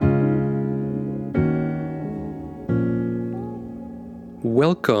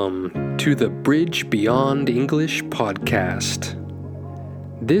Welcome to the Bridge Beyond English podcast.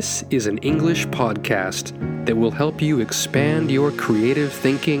 This is an English podcast that will help you expand your creative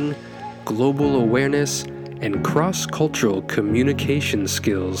thinking, global awareness, and cross-cultural communication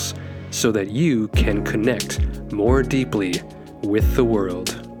skills so that you can connect more deeply with the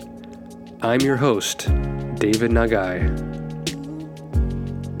world. I'm your host, David Nagai.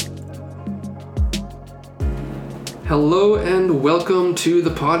 Hello and welcome to the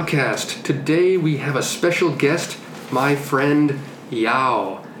podcast. Today we have a special guest, my friend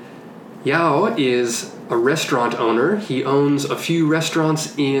Yao. Yao is a restaurant owner. He owns a few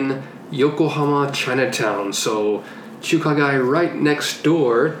restaurants in Yokohama, Chinatown. So Chukagai right next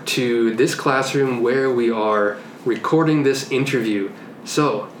door to this classroom where we are recording this interview.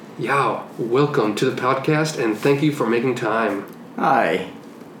 So Yao, welcome to the podcast and thank you for making time. Hi,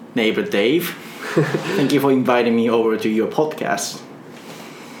 neighbor Dave. Thank you for inviting me over to your podcast.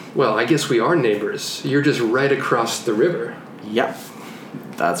 Well, I guess we are neighbors. You're just right across the river. Yep,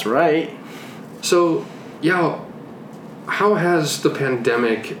 that's right. So, Yao, how has the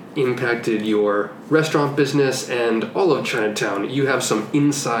pandemic impacted your restaurant business and all of Chinatown? You have some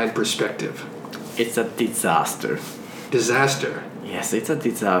inside perspective. It's a disaster. Disaster? Yes, it's a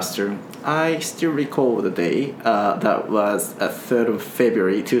disaster. I still recall the day. That was 3rd of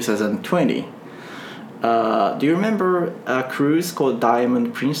February 2020. Do you remember a cruise called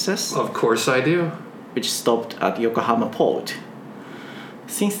Diamond Princess? Of course I do. Which stopped at Yokohama Port.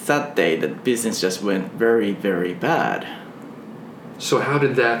 Since that day, the business just went very, very bad. So how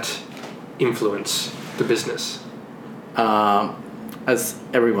did that influence the business? As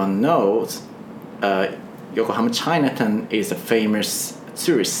everyone knows, Yokohama Chinatown is a famous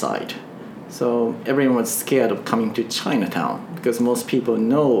tourist site. So everyone was scared of coming to Chinatown because most people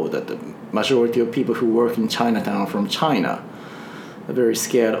know that the majority of people who work in Chinatown are from China. They're very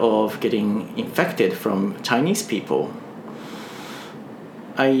scared of getting infected from Chinese people.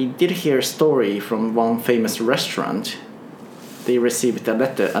 I did hear a story from one famous restaurant. They received a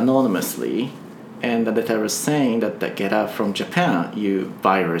letter anonymously, and the letter was saying that get out from Japan, you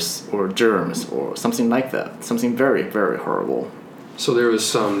virus or germs or something like that. Something very, very horrible. So there was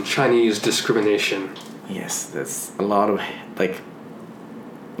some Chinese discrimination. Yes, there's a lot of,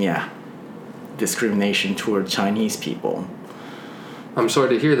 discrimination toward Chinese people. I'm sorry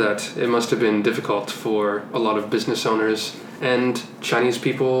to hear that. It must have been difficult for a lot of business owners and Chinese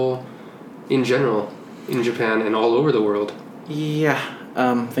people in general in Japan and all over the world. Yeah,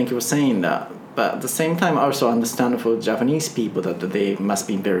 thank you for saying that. But at the same time, I also understand for Japanese people that they must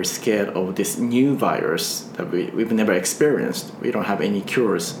be very scared of this new virus that we've never experienced. We don't have any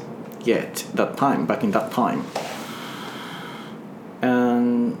cures yet back in that time.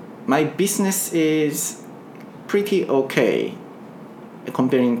 And my business is pretty okay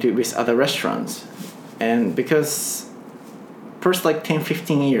comparing with other restaurants. And because first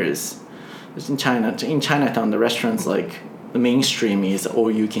 10-15 years in Chinatown, the restaurants the mainstream is all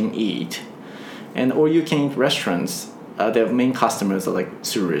you can eat. And all-you-can-eat restaurants, their main customers are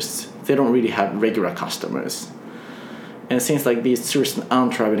tourists. They don't really have regular customers. And since these tourists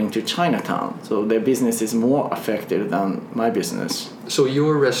aren't traveling to Chinatown, so their business is more affected than my business. So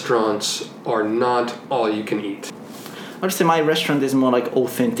your restaurants are not all-you-can-eat? I would say my restaurant is more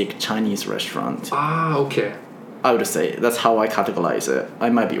authentic Chinese restaurant. Ah, okay. I would say that's how I categorize it. I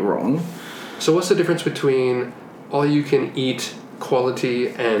might be wrong. So what's the difference between all-you-can-eat quality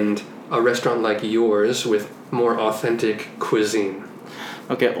and a restaurant like yours with more authentic cuisine?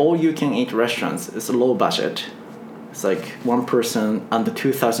 Okay, all-you-can-eat restaurants is low budget. It's one person under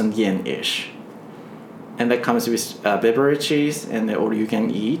 2,000 yen-ish. And that comes with beverages and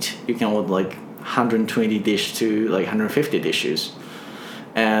all-you-can-eat. You can order 120 dish to 150 dishes.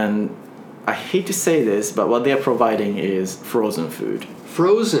 And I hate to say this, but what they're providing is frozen food.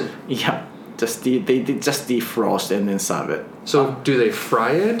 Frozen? Yeah, they just defrost and then serve it. So do they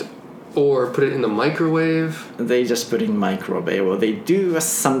fry it? Or put it in the microwave? They just put it in microwave, or they do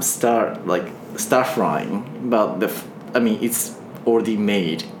some stir frying, but it's already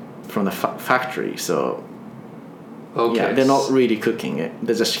made from the factory, so okay. Yeah, they're not really cooking it;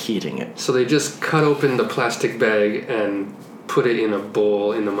 they're just heating it. So they just cut open the plastic bag and put it in a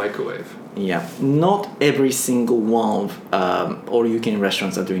bowl in the microwave. Yeah, not every single one of all-you-can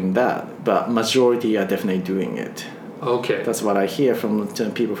restaurants are doing that, but majority are definitely doing it. Okay. That's what I hear from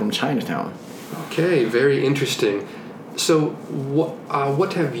people from Chinatown. Okay, very interesting. So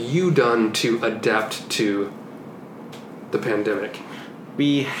what have you done to adapt to the pandemic?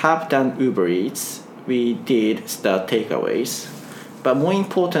 We have done Uber Eats. We did start takeaways. But more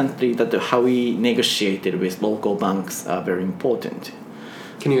importantly, that how we negotiated with local banks are very important.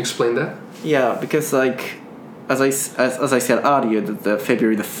 Can you explain that? Yeah, because like as I said earlier, the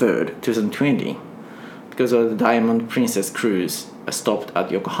February the 3rd, 2020, because of the Diamond Princess cruise stopped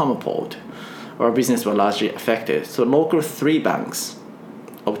at Yokohama port, our business was largely affected. So local 3 banks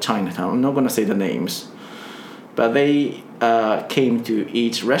of Chinatown, I'm not going to say the names, but they came to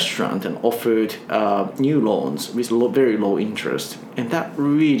each restaurant and offered new loans with very low interest, and that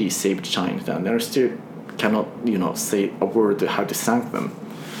really saved Chinatown. I still cannot, say a word to how to thank them.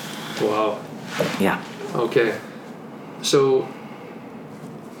 Wow. Yeah. Okay. So,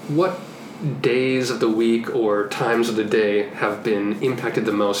 what days of the week or times of the day have been impacted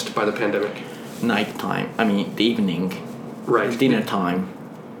the most by the pandemic? Nighttime. I mean, the evening. Right. Dinner time.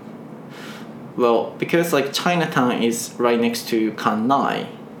 Well, because like Chinatown is right next to Kannai,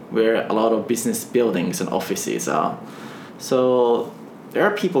 where a lot of business buildings and offices are. So there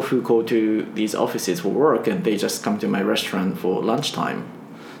are people who go to these offices for work and they just come to my restaurant for lunchtime.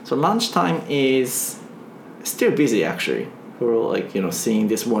 So lunchtime is still busy actually. For like, seeing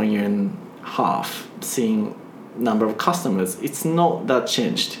this 1 year and a half, seeing number of customers, it's not that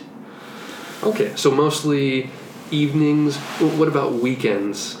changed. Okay, so mostly evenings. What about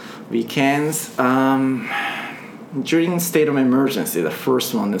weekends? Weekends, during state of emergency, the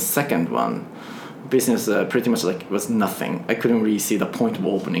first one, the second one, business pretty much like was nothing. I couldn't really see the point of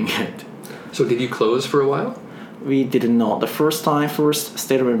opening it. So did you close for a while? We did not. The first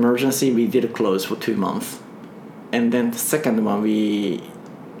state of emergency, we did close for 2 months. And then the second one, we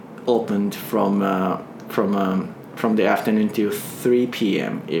opened from the afternoon till 3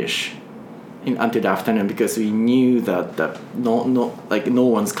 p.m. ish. Until the afternoon, because we knew that no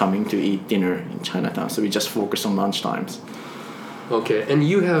one's coming to eat dinner in Chinatown, so we just focused on lunch times. Okay, and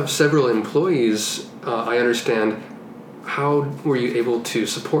you have several employees, I understand. How were you able to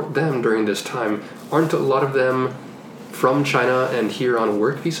support them during this time? Aren't a lot of them from China and here on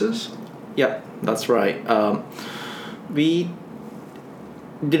work visas? Yeah, that's right. We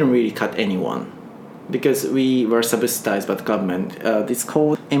didn't really cut anyone, because we were subsidized by the government. It's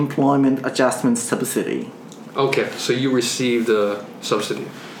called Employment Adjustment Subsidy. Okay, so you received a subsidy.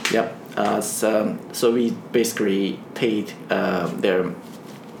 Yep. So we basically paid their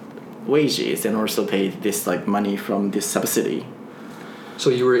wages and also paid this like money from this subsidy. So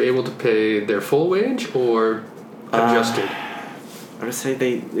you were able to pay their full wage or adjusted? I would say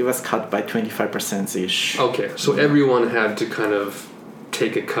it was cut by 25% ish. Okay, so everyone had to kind of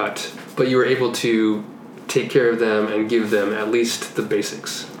take a cut, but you were able to take care of them and give them at least the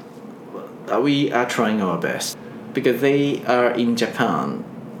basics. We are trying our best because they are in Japan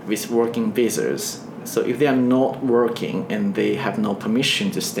with working visas. So if they are not working and they have no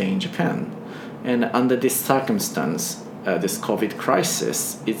permission to stay in Japan, and under this circumstance, this COVID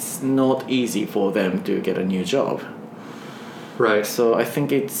crisis, it's not easy for them to get a new job. Right. So I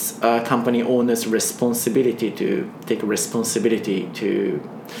think it's a company owner's responsibility to take responsibility to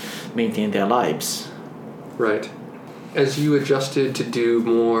maintain their lives. Right. As you adjusted to do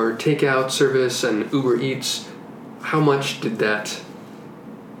more takeout service and Uber Eats, how much did that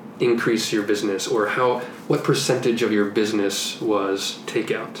increase your business, or what percentage of your business was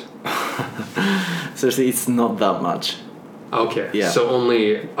takeout? Seriously, it's not that much. Okay. Yeah. So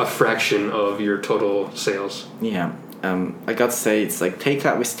only a fraction of your total sales. Yeah. I gotta say, it's like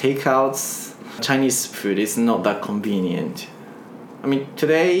takeouts, Chinese food is not that convenient. I mean,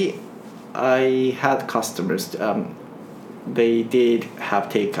 today I had customers, they did have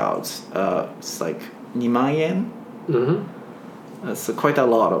takeouts. It's like 2,000,000 yen. Mm-hmm. That's quite a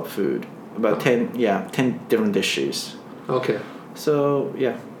lot of food. About 10 different dishes. Okay. So,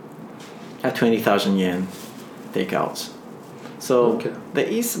 yeah, at 20,000 yen takeouts. So, Okay. There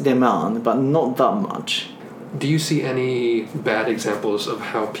is demand, but not that much. Do you see any bad examples of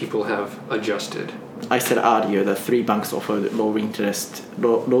how people have adjusted? I said earlier that 3 banks offered low interest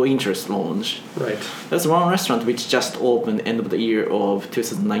loans. Right. There's one restaurant which just opened end of the year of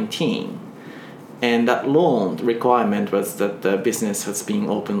 2019. And that loan requirement was that the business has been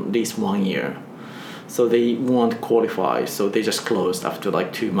open at least 1 year. So they won't qualify, so they just closed after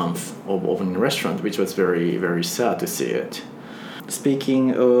like 2 months of opening a restaurant, which was very, very sad to see it.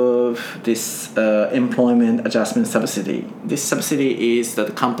 Speaking of this employment adjustment subsidy, this subsidy is that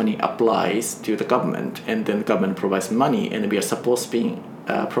the company applies to the government, and then the government provides money, and we are supposed to be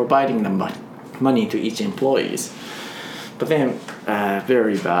providing the money to each employees. But then,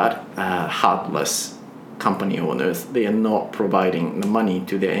 very bad, heartless company owners, they are not providing the money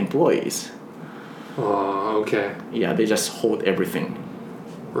to their employees. Oh, okay. Yeah, they just hold everything.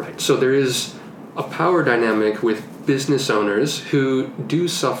 Right. So there is a power dynamic with business owners who do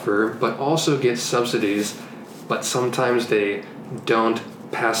suffer but also get subsidies, but sometimes they don't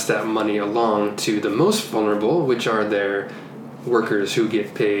pass that money along to the most vulnerable, which are their workers who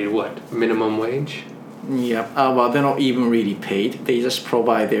get paid, what, minimum wage? Yeah. Well, they're not even really paid. They just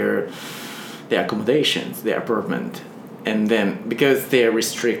provide their accommodations, their apartment. And then, because they're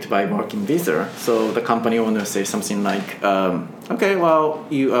restricted by working visa, so the company owner says something like, okay, well,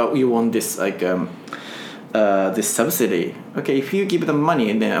 you want this, like, this subsidy. Okay, if you give them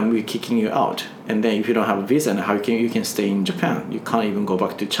money, then we're kicking you out. And then if you don't have a visa, then how you can stay in Japan? You can't even go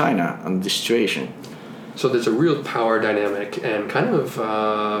back to China under this situation. So there's a real power dynamic and kind of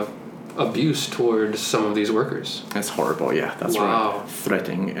abuse towards some of these workers. That's horrible, yeah, that's right.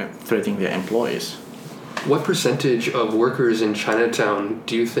 Threatening their employees. What percentage of workers in Chinatown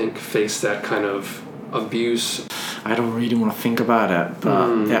do you think face that kind of abuse? I don't really want to think about it,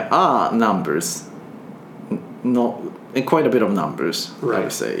 but there are numbers. Not quite a bit of numbers, right. I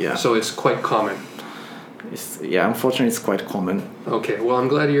would say, yeah. So it's quite common. Unfortunately, it's quite common. Okay, well, I'm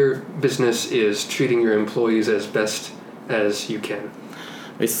glad your business is treating your employees as best as you can.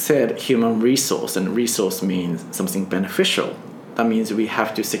 It's said human resource, and resource means something beneficial. That means we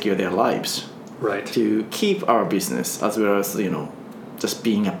have to secure their lives. Right. To keep our business, as well as, just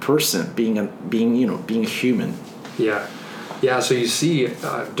being a person, being a human. Yeah. Yeah, so you see,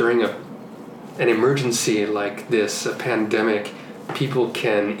 during an emergency like this, a pandemic, people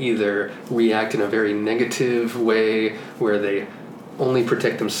can either react in a very negative way where they only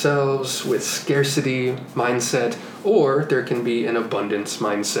protect themselves with scarcity mindset, or there can be an abundance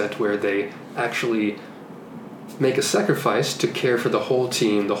mindset where they actually make a sacrifice to care for the whole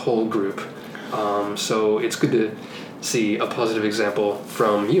team, the whole group. So it's good to see a positive example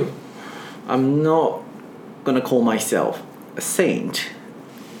from you. I'm not going to call myself a saint,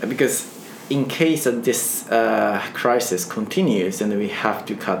 because in case of this crisis continues, then we have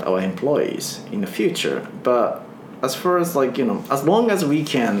to cut our employees in the future. But as far as as long as we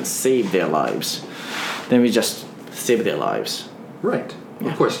can save their lives, then we just save their lives. Right.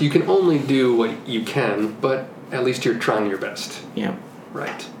 Yeah. Of course, you can only do what you can, but at least you're trying your best. Yeah.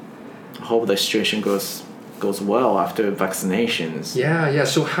 Right. I hope the situation goes well after vaccinations. Yeah.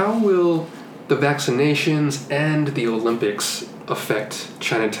 So how will the vaccinations and the Olympics affect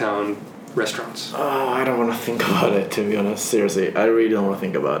Chinatown restaurants? Oh, I don't want to think about it, to be honest. Seriously, I really don't want to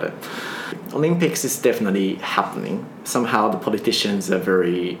think about it. Olympics is definitely happening. Somehow the politicians are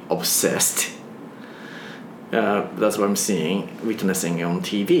very obsessed. That's what I'm witnessing on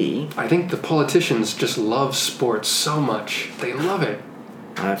TV. I think the politicians just love sports so much. They love it.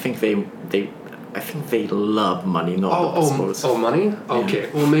 I think they love money, not sports. Oh, money? Okay.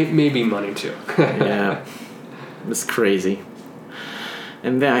 Yeah. Well, maybe money too. Yeah, it's crazy.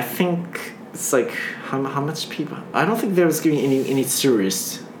 And then I think it's like how much people. I don't think there's going to be any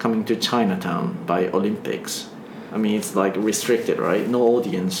tourists coming to Chinatown by Olympics. I mean, it's like restricted, right? No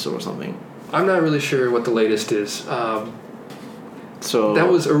audience or something. I'm not really sure what the latest is. So that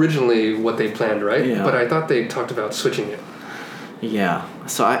was originally what they planned, right? Yeah. But I thought they talked about switching it. Yeah.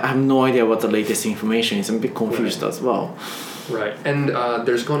 So I have no idea what the latest information is. I'm a bit confused as well. Right. And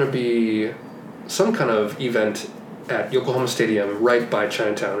there's going to be some kind of event at Yokohama Stadium right by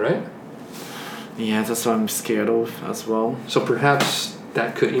Chinatown, right? Yeah, that's what I'm scared of as well. So perhaps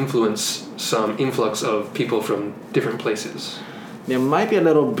that could influence some influx of people from different places. There might be a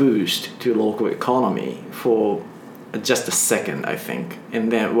little boost to local economy for just a second, I think.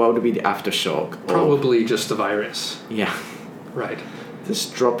 And then what would be the aftershock? Probably just the virus. Yeah. Right.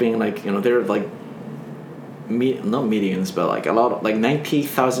 Just dropping, there are not millions, but a lot of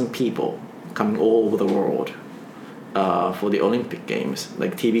 90,000 people coming all over the world for the Olympic Games,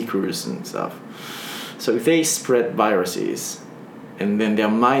 like TV crews and stuff. So if they spread viruses, and then there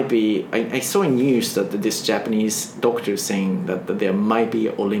might be, I saw in news that this Japanese doctor saying that there might be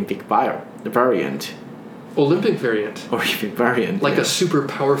Olympic variant. Olympic variant? Olympic variant. Like a super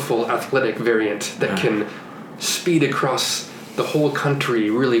powerful athletic variant that can speed across the whole country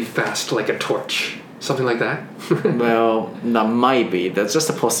really fast like a torch. Something like that? Well, that might be. That's just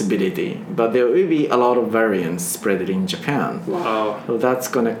a possibility. But there will be a lot of variants spread in Japan. Wow. So that's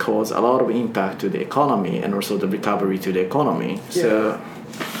going to cause a lot of impact to the economy and also the recovery to the economy. Yeah. So,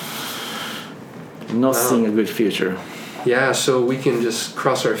 not seeing a good future. Yeah, so we can just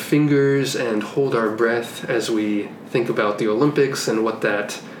cross our fingers and hold our breath as we think about the Olympics and what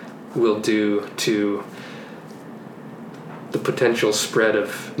that will do to the potential spread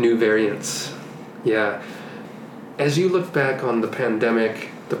of new variants. Yeah. As you look back on the pandemic,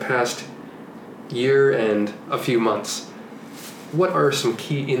 the past year and a few months, what are some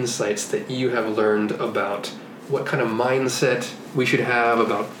key insights that you have learned about what kind of mindset we should have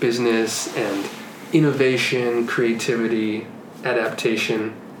about business and innovation, creativity,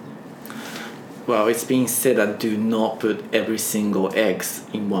 adaptation? Well, it's being said that do not put every single eggs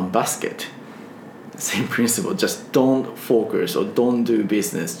in one basket. Same principle, just don't focus or don't do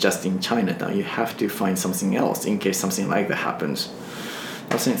business just in Chinatown. You have to find something else in case something like that happens.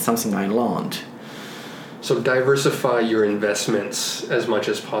 That's something I learned. So diversify your investments as much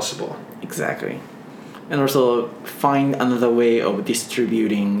as possible. Exactly. And also find another way of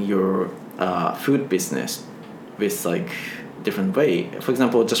distributing your food business with like different way. For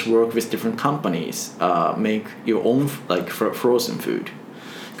example, just work with different companies, make your own like frozen food.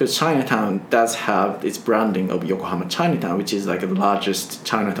 Because Chinatown does have its branding of Yokohama Chinatown, which is like the largest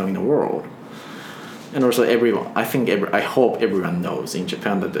Chinatown in the world. And also I hope everyone knows in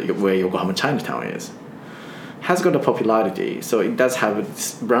Japan that where Yokohama Chinatown is. Has got a popularity, so it does have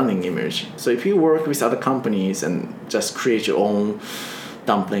its branding image. So if you work with other companies and just create your own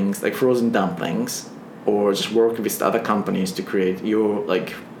dumplings, like frozen dumplings, or just work with other companies to create your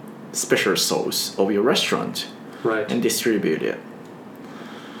like special sauce of your restaurant, right, and distribute it.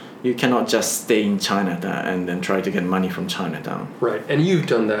 You cannot just stay in Chinatown and then try to get money from Chinatown. Right, and you've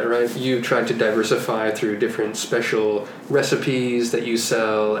done that, right? You've tried to diversify through different special recipes that you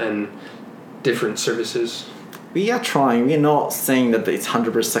sell and different services. We are trying. We're not saying that it's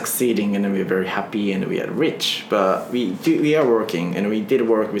 100% succeeding and we're very happy and we are rich, but we are working, and we did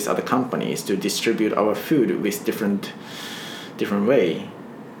work with other companies to distribute our food with different way.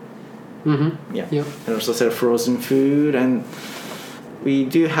 Mm-hmm. Yeah. Yep. And also sell frozen food, and we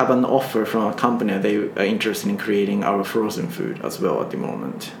do have an offer from a company. They are interested in creating our frozen food as well at the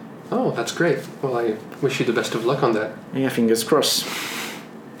moment. Oh, that's great. Well, I wish you the best of luck on that. Yeah, fingers crossed.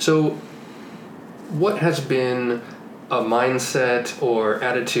 So, what has been a mindset or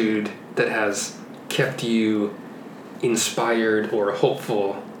attitude that has kept you inspired or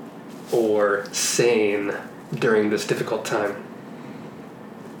hopeful or sane during this difficult time?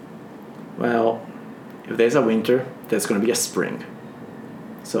 Well, if there's a winter, there's going to be a spring.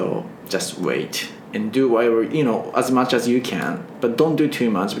 So just wait and do whatever, as much as you can. But don't do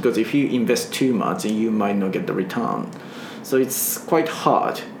too much, because if you invest too much, then you might not get the return. So it's quite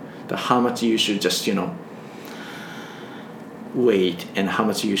hard that how much you should just, wait and how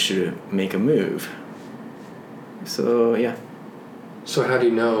much you should make a move. So, yeah. So how do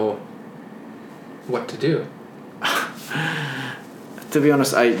you know what to do? To be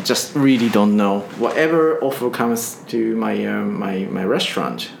honest, I just really don't know. Whatever offer comes to my my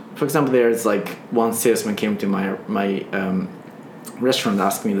restaurant. For example, there's like one salesman came to my restaurant and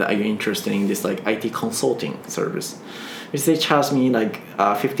asked me that, are you interested in this like IT consulting service? Which they charge me like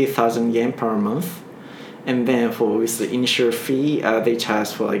 50,000 yen per month, and then with the initial fee, they charge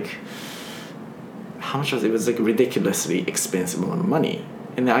for like how much was it? It was like ridiculously expensive amount of money.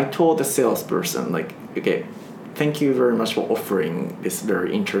 And then I told the salesperson like, okay, thank you very much for offering this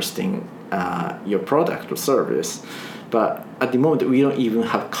very interesting your product or service, but at the moment we don't even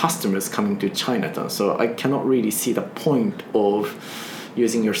have customers coming to Chinatown, so I cannot really see the point of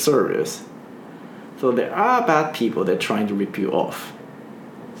using your service. So there are bad people that are trying to rip you off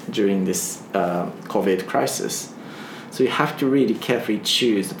during this COVID crisis. So you have to really carefully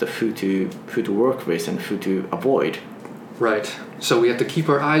choose who to work with and who to avoid. Right. So we have to keep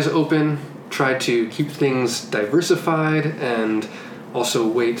our eyes open, try to keep things diversified, and also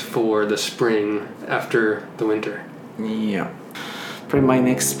wait for the spring after the winter. Yeah. Probably by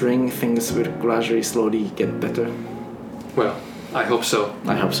next spring, things will gradually, slowly get better. Well, I hope so.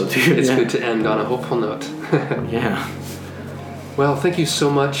 I hope so too. It's good to end on a hopeful note. Yeah. Well, thank you so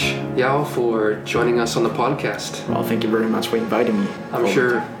much, Yao, for joining us on the podcast. Well, thank you very much for inviting me. I'm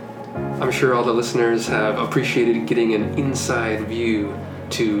sure all the listeners have appreciated getting an inside view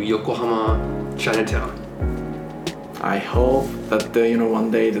to Yokohama Chinatown. I hope that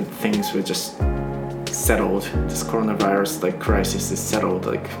one day that things will just settled. This coronavirus crisis is settled.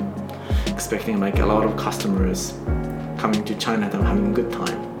 Expecting a lot of customers coming to Chinatown, having a good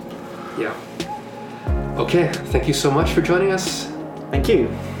time. Yeah. Okay. Thank you so much for joining us. Thank you.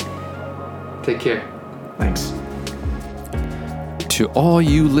 Take care. Thanks. To all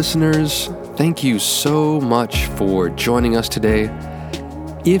you listeners, thank you so much for joining us today.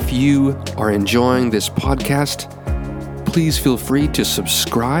 If you are enjoying this podcast, please feel free to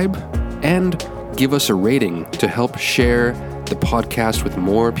subscribe and give us a rating to help share the podcast with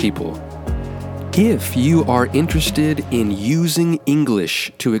more people. If you are interested in using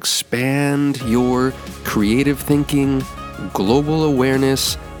English to expand your creative thinking, global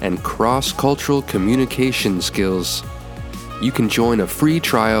awareness, and cross-cultural communication skills, you can join a free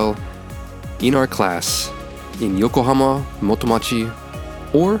trial in our class in Yokohama, Motomachi,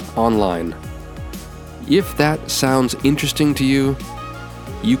 or online. If that sounds interesting to you,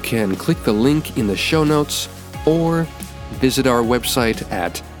 you can click the link in the show notes or visit our website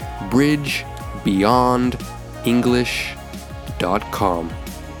at bridgebeyondenglish.com.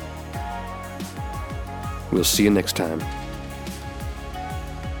 We'll see you next time.